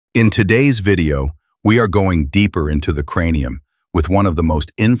In today's video, we are going deeper into the cranium with one of the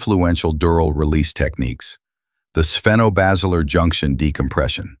most influential dural release techniques, the Sphenobasilar Junction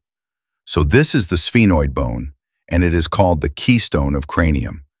decompression. So this is the sphenoid bone, and it is called the keystone of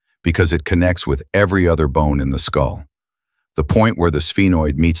cranium because it connects with every other bone in the skull. The point where the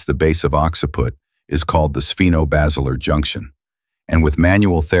sphenoid meets the base of occiput is called the Sphenobasilar Junction. And with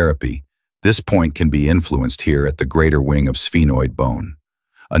manual therapy, this point can be influenced here at the greater wing of sphenoid bone.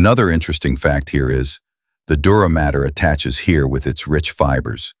 Another interesting fact here is the dura mater attaches here with its rich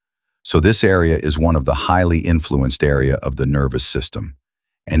fibers. So this area is one of the highly influenced area of the nervous system.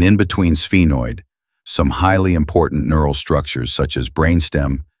 And in between sphenoid, some highly important neural structures such as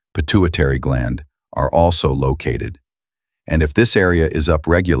brainstem, pituitary gland are also located. And if this area is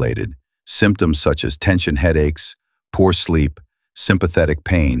upregulated, symptoms such as tension headaches, poor sleep, sympathetic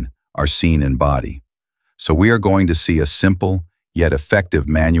pain are seen in body. So we are going to see a simple yet effective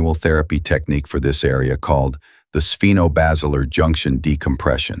manual therapy technique for this area called the Sphenobasilar Junction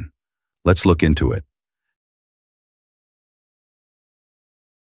decompression. Let's look into it.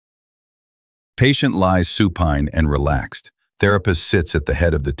 Patient lies supine and relaxed. Therapist sits at the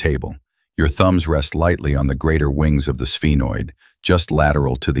head of the table. Your thumbs rest lightly on the greater wings of the sphenoid, just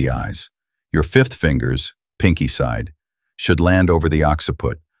lateral to the eyes. Your fifth fingers, pinky side, should land over the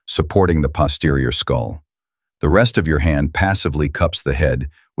occiput, supporting the posterior skull. The rest of your hand passively cups the head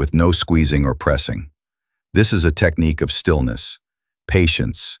with no squeezing or pressing. This is a technique of stillness,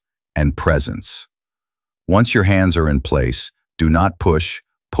 patience, and presence. Once your hands are in place, do not push,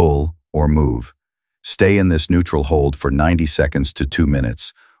 pull, or move. Stay in this neutral hold for 90 seconds to 2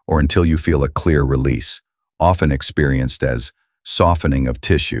 minutes, or until you feel a clear release, often experienced as softening of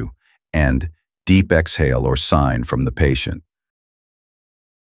tissue, and deep exhale or sign from the patient.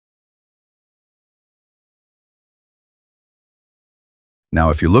 Now,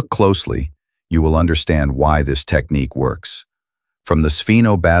 if you look closely, you will understand why this technique works. From the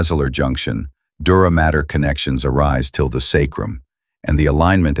Sphenobasilar junction, dura mater connections arise till the sacrum, and the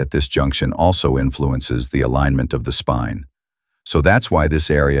alignment at this junction also influences the alignment of the spine. So that's why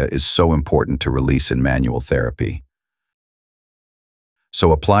this area is so important to release in manual therapy.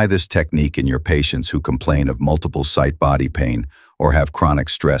 So apply this technique in your patients who complain of multiple site body pain or have chronic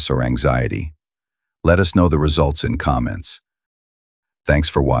stress or anxiety. Let us know the results in comments. Thanks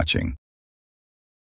for watching.